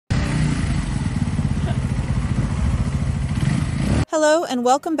Hello and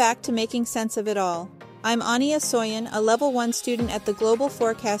welcome back to Making Sense of It All. I'm Ania Soyan, a Level 1 student at the Global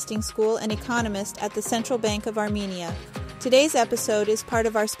Forecasting School and economist at the Central Bank of Armenia. Today's episode is part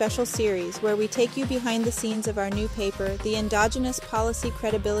of our special series where we take you behind the scenes of our new paper, The Endogenous Policy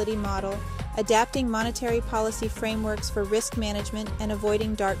Credibility Model, Adapting Monetary Policy Frameworks for Risk Management and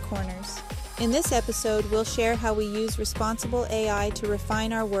Avoiding Dark Corners. In this episode, we'll share how we use responsible AI to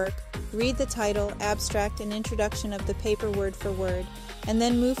refine our work, read the title, abstract, and introduction of the paper word for word, and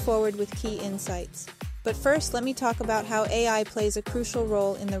then move forward with key insights. But first, let me talk about how AI plays a crucial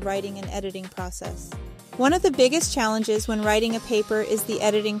role in the writing and editing process. One of the biggest challenges when writing a paper is the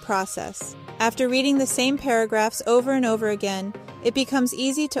editing process. After reading the same paragraphs over and over again, it becomes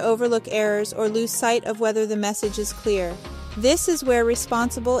easy to overlook errors or lose sight of whether the message is clear. This is where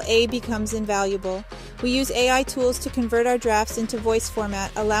responsible AI becomes invaluable. We use AI tools to convert our drafts into voice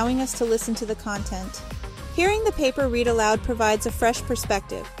format, allowing us to listen to the content. Hearing the paper read aloud provides a fresh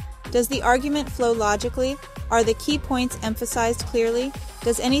perspective. Does the argument flow logically? Are the key points emphasized clearly?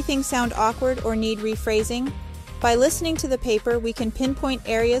 Does anything sound awkward or need rephrasing? By listening to the paper, we can pinpoint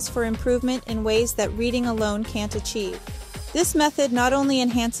areas for improvement in ways that reading alone can't achieve. This method not only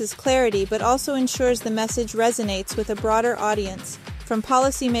enhances clarity but also ensures the message resonates with a broader audience, from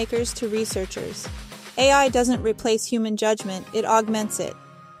policymakers to researchers. AI doesn't replace human judgment, it augments it.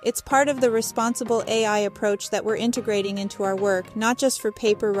 It's part of the responsible AI approach that we're integrating into our work, not just for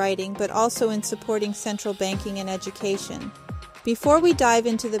paper writing, but also in supporting central banking and education. Before we dive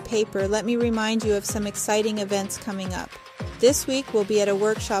into the paper, let me remind you of some exciting events coming up. This week, we'll be at a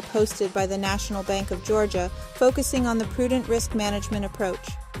workshop hosted by the National Bank of Georgia, focusing on the prudent risk management approach.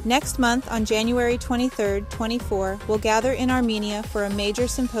 Next month, on January 23rd, 24, we'll gather in Armenia for a major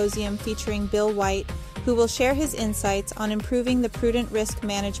symposium featuring Bill White, who will share his insights on improving the prudent risk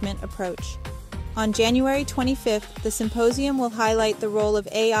management approach. On January 25th, the symposium will highlight the role of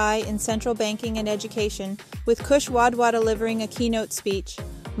AI in central banking and education, with Kush Wadwa delivering a keynote speech.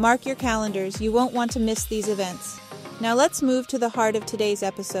 Mark your calendars, you won't want to miss these events. Now let's move to the heart of today's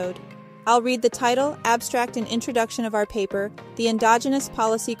episode. I'll read the title, abstract, and introduction of our paper, The Endogenous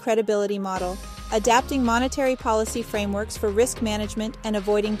Policy Credibility Model, Adapting Monetary Policy Frameworks for Risk Management and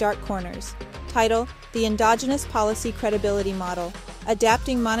Avoiding Dark Corners. Title, The Endogenous Policy Credibility Model,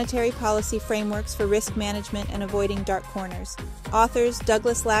 Adapting Monetary Policy Frameworks for Risk Management and Avoiding Dark Corners. Authors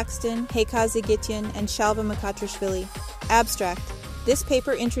Douglas Laxton, Heika Zagityan, and Shalva Makatrishvili. Abstract. This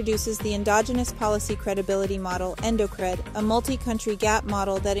paper introduces the Endogenous Policy Credibility Model, EndoCred, a multi-country gap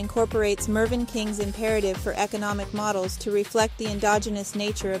model that incorporates Mervyn King's imperative for economic models to reflect the endogenous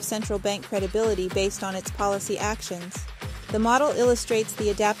nature of central bank credibility based on its policy actions. The model illustrates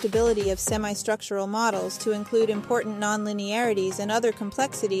the adaptability of semi-structural models to include important nonlinearities and other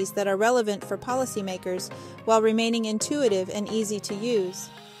complexities that are relevant for policymakers while remaining intuitive and easy to use.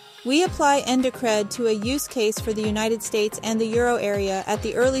 We apply EndoCred to a use case for the United States and the Euro area at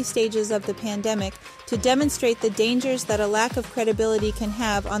the early stages of the pandemic to demonstrate the dangers that a lack of credibility can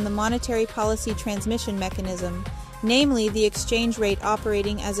have on the monetary policy transmission mechanism, namely the exchange rate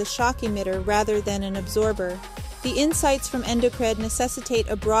operating as a shock emitter rather than an absorber. The insights from EndoCred necessitate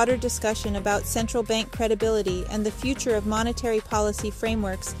a broader discussion about central bank credibility and the future of monetary policy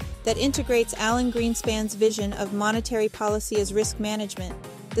frameworks that integrates Alan Greenspan's vision of monetary policy as risk management.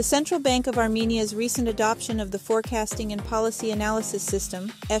 The Central Bank of Armenia's recent adoption of the Forecasting and Policy Analysis System,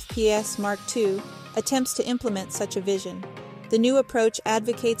 FPS Mark II, attempts to implement such a vision. The new approach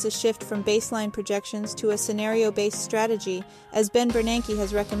advocates a shift from baseline projections to a scenario-based strategy, as Ben Bernanke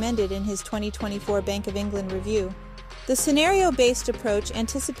has recommended in his 2024 Bank of England review. The scenario-based approach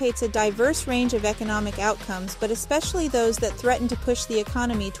anticipates a diverse range of economic outcomes, but especially those that threaten to push the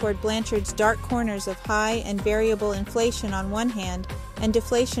economy toward Blanchard's dark corners of high and variable inflation on one hand and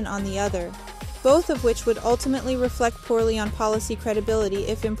deflation on the other, both of which would ultimately reflect poorly on policy credibility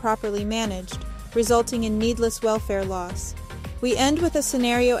if improperly managed, resulting in needless welfare loss. We end with a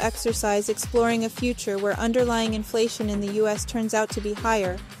scenario exercise exploring a future where underlying inflation in the U.S. turns out to be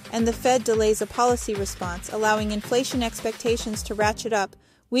higher, and the Fed delays a policy response, allowing inflation expectations to ratchet up,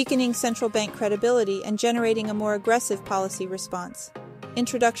 weakening central bank credibility and generating a more aggressive policy response.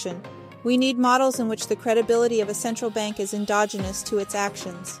 Introduction. We need models in which the credibility of a central bank is endogenous to its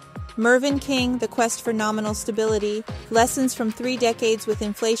actions. Mervyn King, The Quest for Nominal Stability, Lessons from 3 Decades with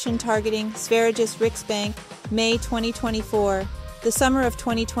Inflation Targeting, Sveriges Riksbank, May 2024. The summer of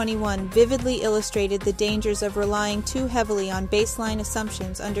 2021 vividly illustrated the dangers of relying too heavily on baseline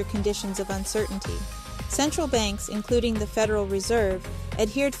assumptions under conditions of uncertainty. Central banks, including the Federal Reserve,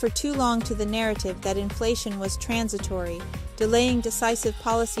 adhered for too long to the narrative that inflation was transitory, delaying decisive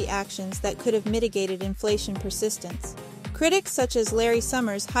policy actions that could have mitigated inflation persistence. Critics such as Larry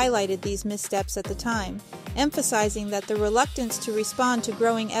Summers highlighted these missteps at the time, emphasizing that the reluctance to respond to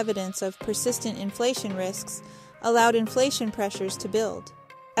growing evidence of persistent inflation risks allowed inflation pressures to build.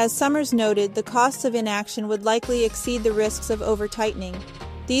 As Summers noted, the costs of inaction would likely exceed the risks of over-tightening.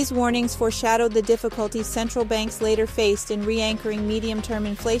 These warnings foreshadowed the difficulties central banks later faced in re-anchoring medium-term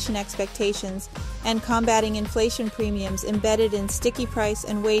inflation expectations and combating inflation premiums embedded in sticky price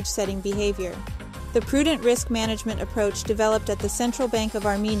and wage-setting behavior. The prudent risk management approach developed at the Central Bank of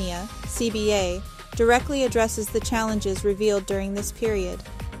Armenia, CBA, directly addresses the challenges revealed during this period.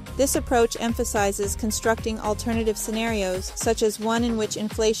 This approach emphasizes constructing alternative scenarios, such as one in which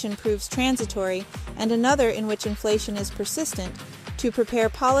inflation proves transitory and another in which inflation is persistent, to prepare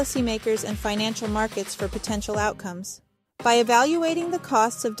policymakers and financial markets for potential outcomes. By evaluating the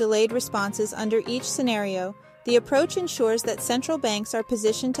costs of delayed responses under each scenario, the approach ensures that central banks are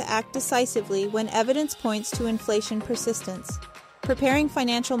positioned to act decisively when evidence points to inflation persistence. Preparing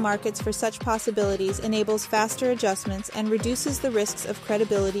financial markets for such possibilities enables faster adjustments and reduces the risks of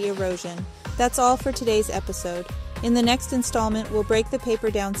credibility erosion. That's all for today's episode. In the next installment, we'll break the paper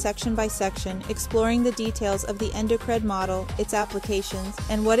down section by section, exploring the details of the Endogenous model, its applications,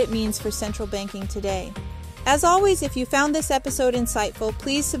 and what it means for central banking today. As always, if you found this episode insightful,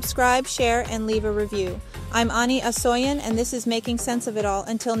 please subscribe, share, and leave a review. I'm Ani Asoyan, and this is Making Sense of It All.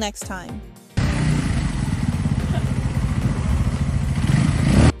 Until next time.